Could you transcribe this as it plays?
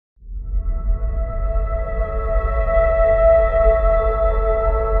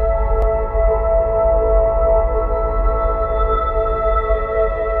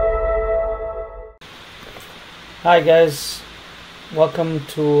Hi guys, welcome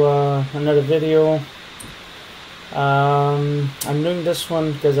to another video. I'm doing this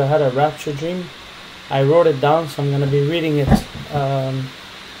one because I had a rapture dream. I wrote it down, so I'm going to be reading it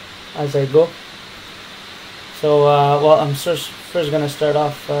as I go. So, I'm first going to start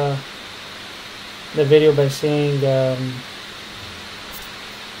off the video by saying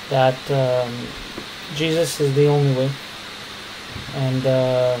that Jesus is the only way, and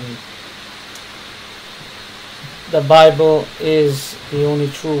the Bible is the only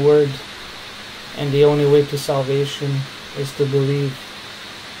true word, and the only way to salvation is to believe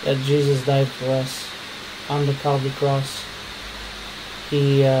that Jesus died for us on the Calvary cross.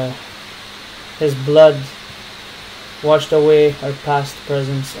 His blood washed away our past,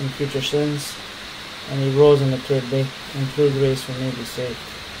 present, and future sins, and He rose on the third day, and through grace we may be saved.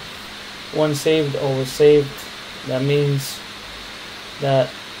 Once saved, always saved. That means that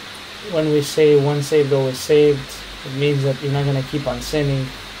when we say once saved, always saved, it means that you're not going to keep on sinning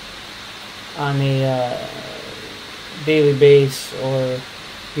on a daily basis, or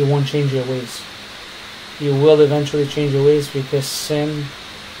you won't change your ways. You will eventually change your ways, because sin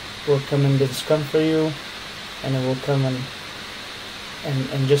will come and discomfort you, and it will come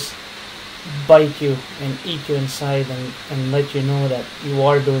and just bite you and eat you inside, and let you know that you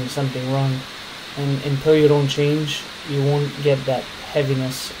are doing something wrong. And until you don't change, you won't get that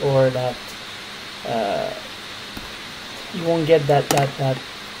heaviness, or that you won't get that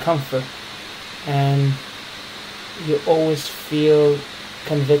comfort, and you always feel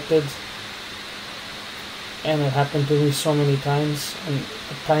convicted. And it happened to me so many times, and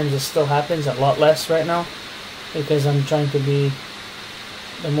at times it still happens, a lot less right now, because I'm trying to be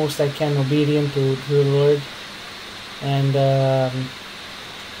the most I can obedient to the Lord. And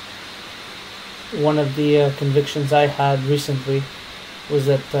one of the convictions I had recently was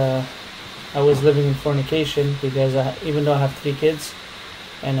that I was living in fornication, because even though I have 3 kids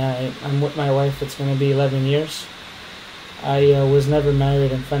and I'm with my wife, it's going to be 11 years, I was never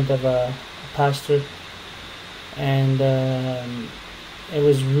married in front of a pastor, and it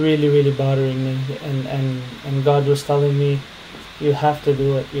was really bothering me, and God was telling me, you have to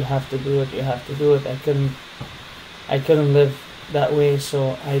do it, you have to do it, you have to do it. I couldn't live that way,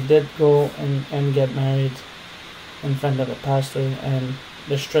 so I did go and get married in front of a pastor, and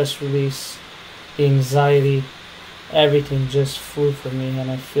the stress release, the anxiety, everything just flew from me, and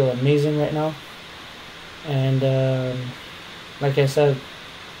I feel amazing right now. And like I said,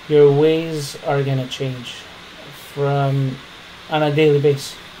 your ways are gonna change on a daily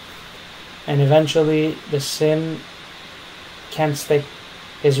basis, and eventually the sin can't stay,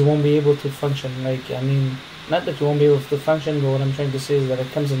 because you won't be able to function. Not that you won't be able to function, but what I'm trying to say is that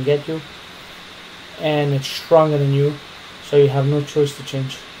it comes and get you, and it's stronger than you, so you have no choice to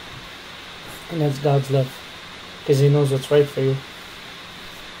change. And that's God's love, because He knows what's right for you.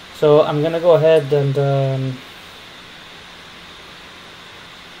 So I'm gonna go ahead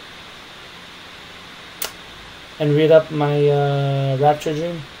and read up my rapture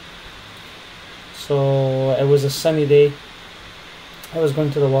dream. So it was a sunny day. I was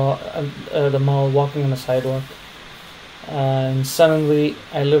going to the mall, walking on the sidewalk, and suddenly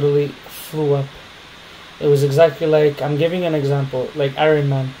I literally flew up. It was exactly like, I'm giving an example, like Iron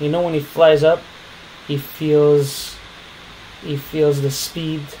Man. You know, when he flies up, he feels the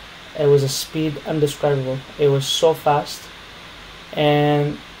speed. It was a speed undescribable. It was so fast,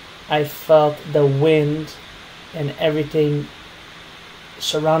 and I felt the wind, and everything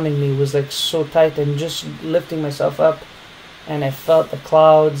surrounding me was like so tight, and just lifting myself up, and I felt the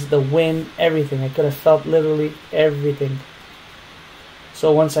clouds, the wind, everything. I could have felt literally everything.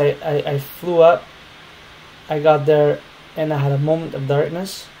 So once I flew up, I got there, and I had a moment of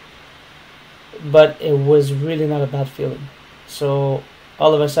darkness, but it was really not a bad feeling. So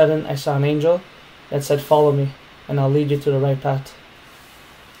all of a sudden I saw an angel that said, follow me and I'll lead you to the right path.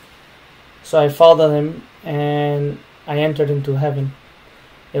 So I followed him, and I entered into heaven.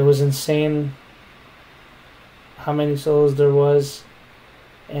 It was insane how many souls there was,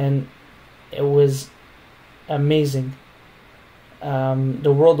 and it was amazing.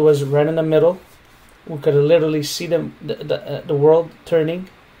 The world was right in the middle. We could literally see the world turning,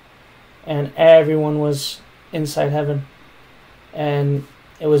 and everyone was inside heaven, and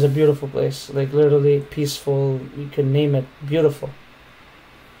it was a beautiful place, like literally peaceful. You could name it, beautiful.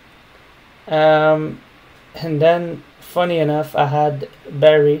 And then, funny enough, I had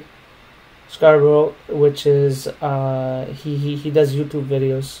Barry Scarborough, which is he does YouTube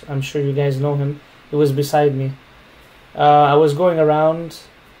videos. I'm sure you guys know him. He was beside me. I was going around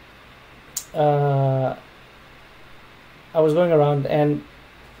I was going around, and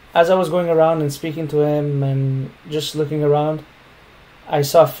as I was going around and speaking to him and just looking around, I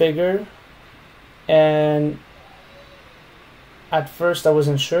saw a figure, and at first I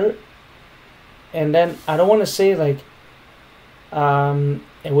wasn't sure, and then I don't want to say like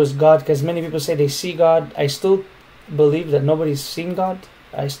it was God, because many people say they see God. I still believe that nobody's seen God.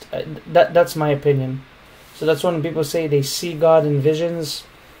 That's my opinion. So that's when people say they see God in visions.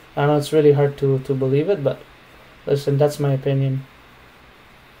 I know it's really hard to believe it, but listen, that's my opinion.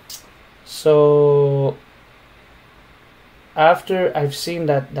 So after I've seen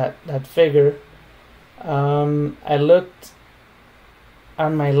that figure, I looked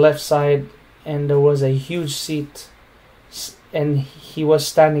on my left side, and there was a huge seat, and he was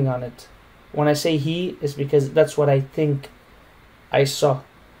standing on it. When I say he, it's because that's what I think I saw.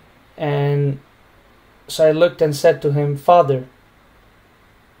 And so I looked and said to him, "Father."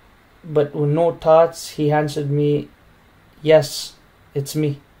 But with no thoughts, he answered me, "Yes, it's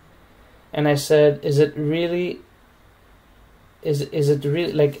me." And I said, "Is it really? Is it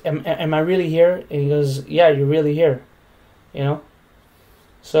really, like, am I really here?" And he goes, "Yeah, you're really here." You know.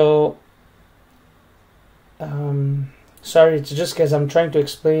 So, sorry, it's just because I'm trying to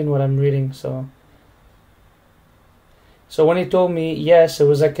explain what I'm reading. So when he told me yes, it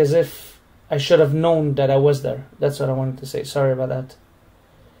was like as if I should have known that I was there. That's what I wanted to say. Sorry about that.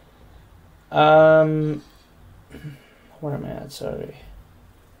 Where am I at? Sorry.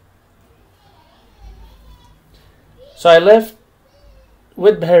 So I left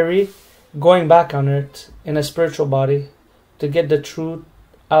with Barry, going back on earth in a spiritual body to get the truth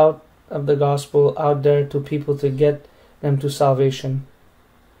out of the gospel out there to people, to get them to salvation.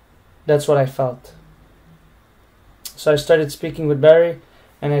 That's what I felt. So I started speaking with Barry,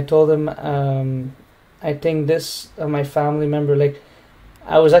 and I told him, I think this my family member, like,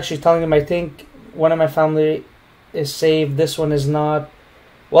 I was actually telling him, I think one of my family is saved, this one is not.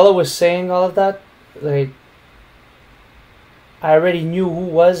 While I was saying all of that, like, I already knew who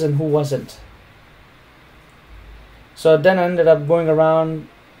was and who wasn't. So then I ended up going around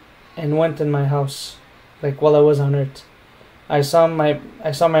and went in my house, like while I was on earth. I saw my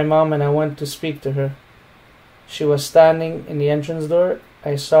mom, and I went to speak to her. She was standing in the entrance door.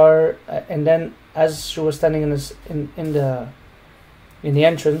 I saw her, and then as she was standing in the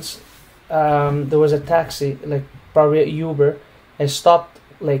entrance, there was a taxi, like probably a Uber. I stopped,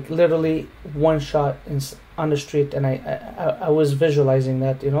 like literally one shot on the street, and I was visualizing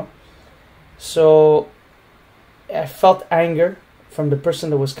that, you know. So I felt anger from the person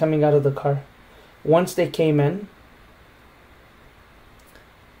that was coming out of the car. Once they came in,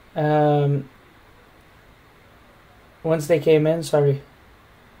 sorry.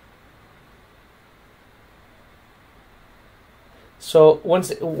 So once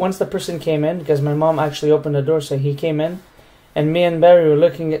the person came in, because my mom actually opened the door, so he came in, and me and Barry were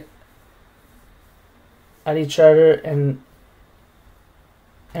looking at each other, and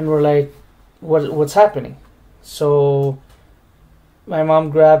we're like, what's happening? So my mom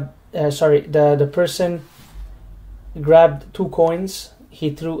grabbed, the person grabbed 2 coins.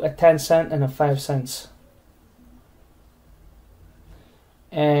 He threw a 10-cent and a 5 cents,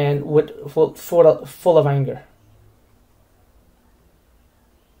 and full of anger.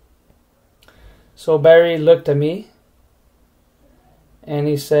 So Barry looked at me, and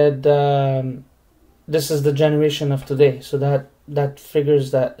he said, "This is the generation of today." So that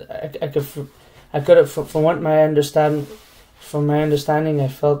figures that I could have, from my understanding, I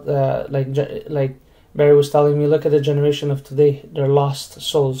felt like Barry was telling me, look at the generation of today. They're lost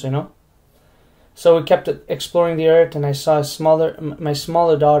souls, you know. So we kept exploring the earth, and I saw my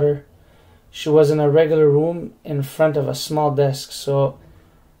smaller daughter. She was in a regular room in front of a small desk. So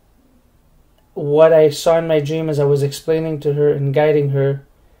what I saw in my dream, as I was explaining to her and guiding her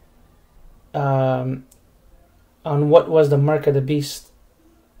on what was the mark of the beast,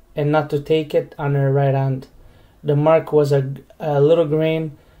 and not to take it on her right hand. The mark was a little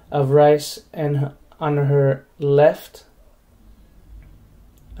grain of rice, and on her left,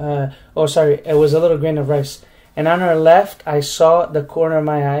 it was a little grain of rice, and on her left I saw the corner of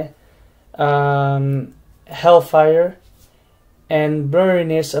my eye, hellfire and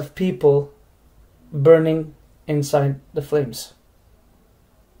burniness of people burning inside the flames.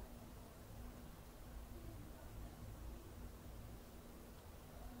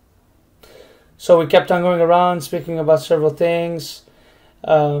 So we kept on going around, speaking about several things.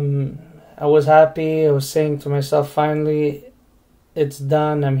 I was happy. I was saying to myself, finally, it's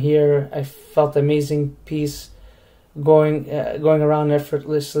done. I'm here. I felt amazing peace, going around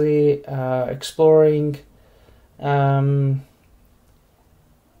effortlessly, exploring. And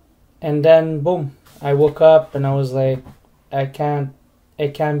then, boom, I woke up, and I was like, I can't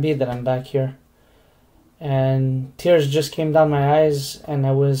it can't be that I'm back here. And tears just came down my eyes, and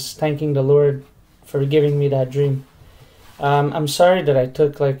I was thanking the Lord for giving me that dream. I'm sorry that I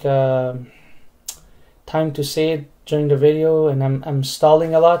took time to say it during the video, and I'm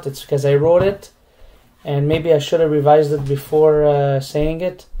stalling a lot. It's because I wrote it, and maybe I should have revised it before saying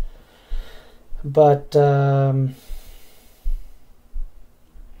it. But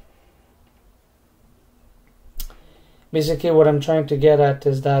basically what I'm trying to get at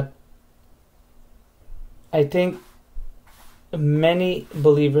is that I think many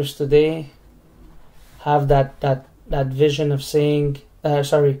believers today have that vision of saying,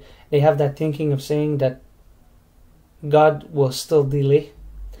 they have that thinking of saying that God will still delay.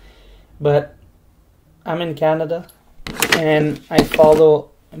 But I'm in Canada, and I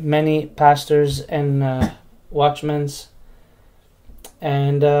follow many pastors and watchmen,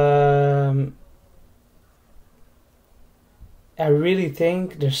 and I really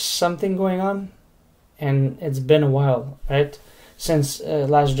think there's something going on, and it's been a while, right? Since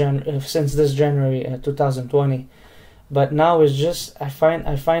since this January 2020, but now it's just I find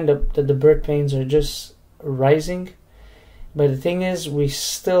that the birth pains are just rising. But the thing is, we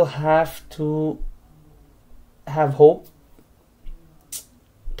still have to have hope.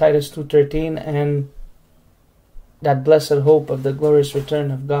 Titus 2:13, and that blessed hope of the glorious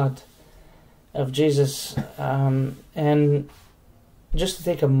return of God, of Jesus, and just to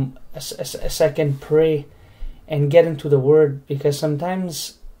take a second, pray and get into the Word, because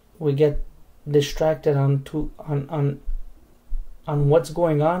sometimes we get distracted on what's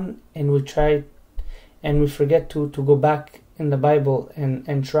going on, and we forget to go back in the Bible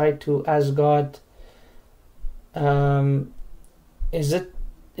and try to ask God, is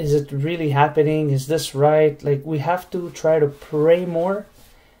it really happening? Is this right? Like, we have to try to pray more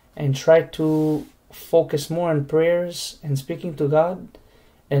and try to focus more on prayers and speaking to God,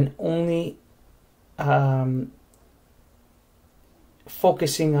 and only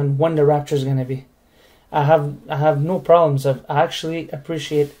focusing on when the rapture is going to be. I have no problems. I actually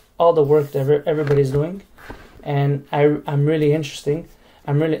appreciate all the work that everybody's doing, and I'm really interested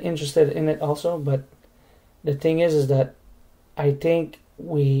in it also. But the thing is that I think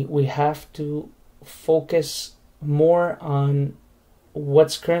we have to focus more on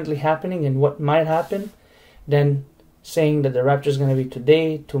what's currently happening and what might happen than saying that the rapture is going to be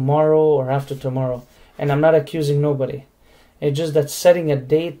today, tomorrow, or after tomorrow. And I'm not accusing nobody. It's just that setting a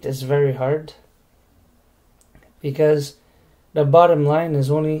date is very hard, because the bottom line is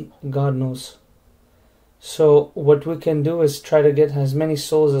only God knows. So what we can do is try to get as many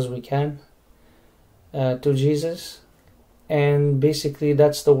souls as we can to Jesus, and basically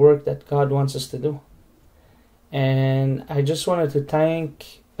that's the work that God wants us to do. And I just wanted to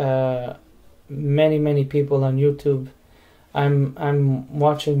thank many people on YouTube. I'm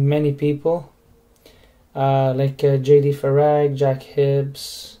watching many people like JD Farag, Jack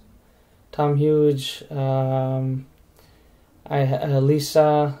Hibbs, Tom Hughes,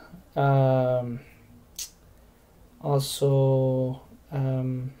 Lisa, also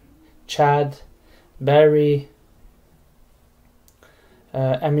Chad, Barry,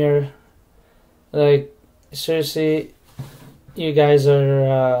 Amir. Like, seriously, you guys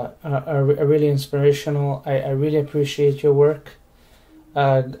are really inspirational. I really appreciate your work.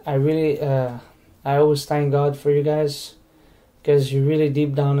 I always thank God for you guys, because you're really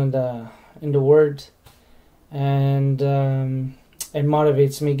deep down in the Word, and it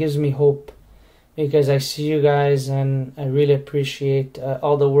motivates me, gives me hope, because I see you guys, and I really appreciate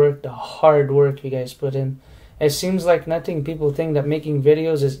all the work, the hard work you guys put in. It seems like nothing. People think that making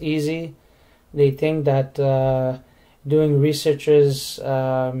videos is easy. They think that doing researches,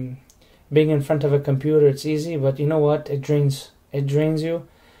 being in front of a computer, it's easy. But you know what? It drains. It drains you.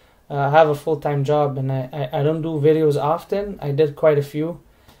 I have a full-time job, and I don't do videos often. I did quite a few,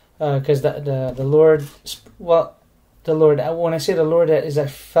 because the Lord, well, the Lord, when I say the Lord, is I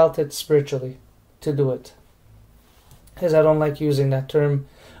felt it spiritually to do it. Because I don't like using that term,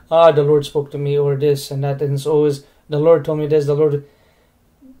 the Lord spoke to me, or this and that, and it's always, the Lord told me this,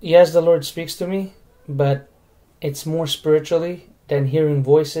 yes, the Lord speaks to me, but it's more spiritually than hearing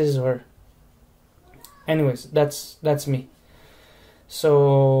voices, or anyways, that's me.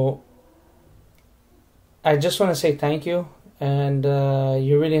 So I just want to say thank you, and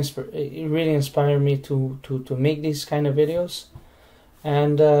you really inspire me to make these kind of videos,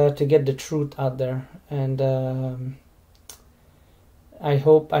 and to get the truth out there. And I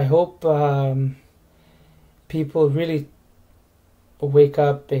hope people really wake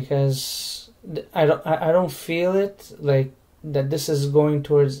up, because I don't feel it like that this is going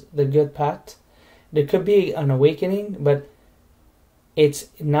towards the good path. There could be an awakening, but it's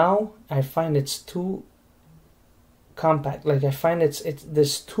now I find it's too compact. Like I find it's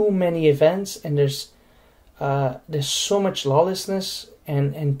there's too many events, and there's so much lawlessness,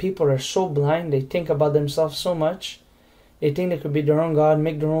 and people are so blind. They think about themselves so much. They think they could be their own God,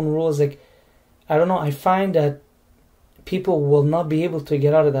 make their own rules. Like, I don't know. I find that people will not be able to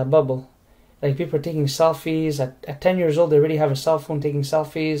get out of that bubble. Like, people are taking selfies. At 10 years old, they already have a cell phone taking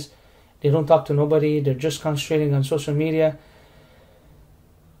selfies. They don't talk to nobody. They're just concentrating on social media.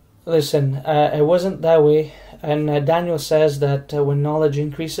 Listen, it wasn't that way. And Daniel says that when knowledge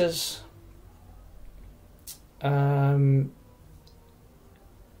increases, we'll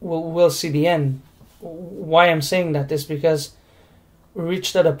see the end. Why I'm saying that is because we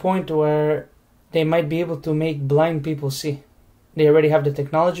reached at a point where they might be able to make blind people see. They already have the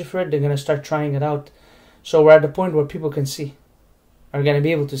technology for it. They're going to start trying it out. So we're at the point where people can see, are going to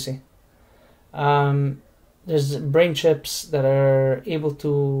be able to see. There's brain chips that are able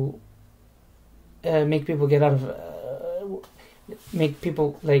to make people get out of, make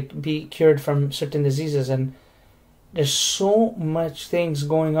people like be cured from certain diseases. And there's so much things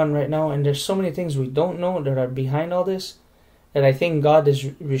going on right now, and there's so many things we don't know that are behind all this, that I think God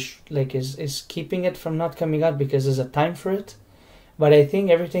is keeping it from not coming out because there's a time for it. But I think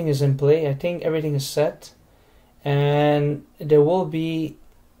everything is in play. I think everything is set, and there will be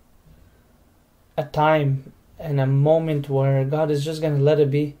a time and a moment where God is just going to let it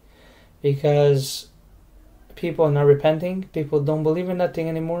be, because people are not repenting. People don't believe in that thing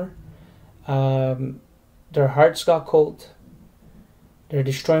anymore. Their hearts got cold. They're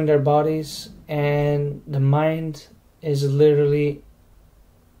destroying their bodies, and the mind is literally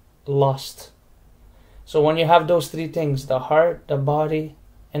lost. So when you have those three things, the heart, the body,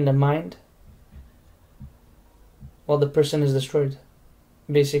 and the mind, well, the person is destroyed.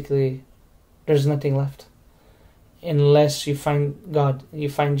 Basically, there's nothing left. Unless you find God, you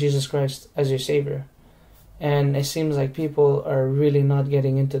find Jesus Christ as your Savior. And it seems like people are really not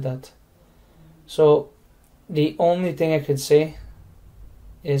getting into that. So the only thing I could say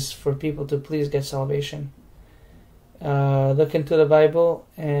is for people to please get salvation. Look into the Bible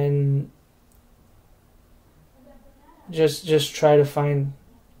and just try to find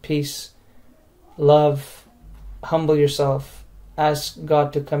peace, love, humble yourself, ask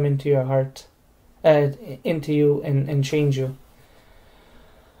God to come into your heart, into you and change you.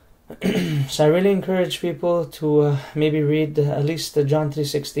 So I really encourage people to maybe read at least John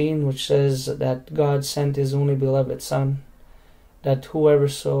 3:16, which says that God sent His only beloved Son, that whoever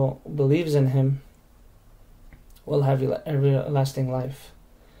so believes in Him will have everlasting life.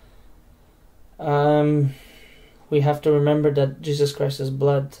 We have to remember that Jesus Christ's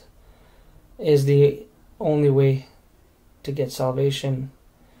blood is the only way to get salvation,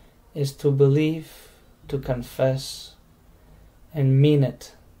 is to believe, to confess, and mean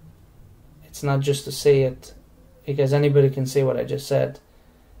it. It's not just to say it, because anybody can say what I just said.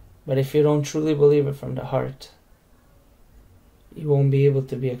 But if you don't truly believe it from the heart, you won't be able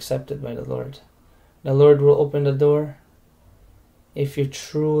to be accepted by the Lord. The Lord will open the door if you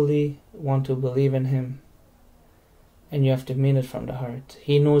truly want to believe in Him. And you have to mean it from the heart.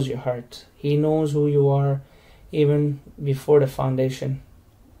 He knows your heart. He knows who you are even before the foundation.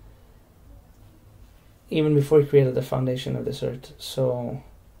 Even before He created the foundation of this earth. So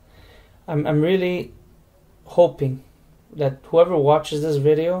I'm really hoping that whoever watches this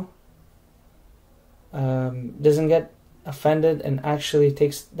video doesn't get offended and actually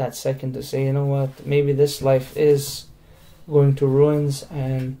takes that second to say, you know what, maybe this life is going to ruins,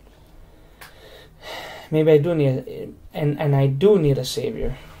 and maybe I do need and I do need a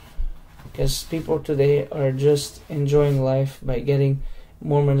Savior, because people today are just enjoying life by getting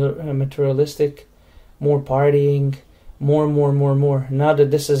more materialistic, more partying, more. Now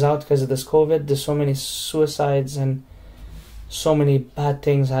that this is out because of this COVID, there's so many suicides and so many bad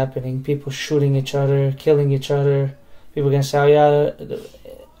things happening. People shooting each other, killing each other. People can say, oh yeah,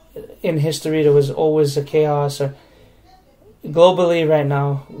 in history there was always a chaos. Or globally right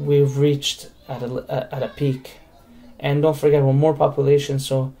now we've reached at a peak. And don't forget, we're more population,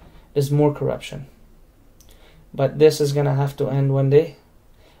 so there's more corruption. But this is going to have to end one day.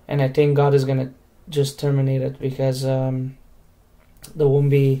 And I think God is going to just terminate it, because there won't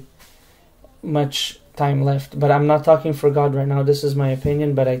be much time left. But I'm not talking for God right now. This is my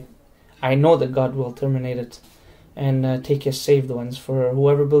opinion, but I know that God will terminate it and take His saved ones. For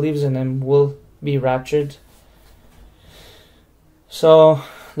whoever believes in Him will be raptured. So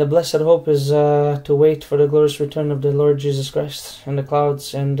the blessed hope is to wait for the glorious return of the Lord Jesus Christ in the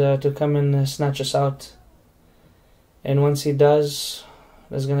clouds, and to come and snatch us out. And once He does,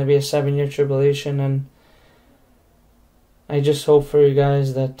 there's going to be a 7-year tribulation, and I just hope for you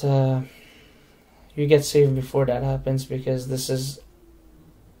guys that you get saved before that happens, because this is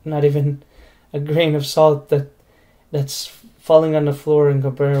not even a grain of salt that's falling on the floor and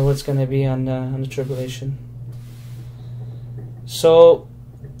compare what's going to be on the tribulation. So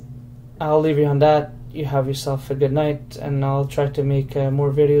I'll leave you on that. You have yourself a good night, and I'll try to make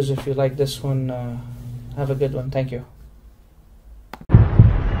more videos if you like this one. Have a good one. Thank you.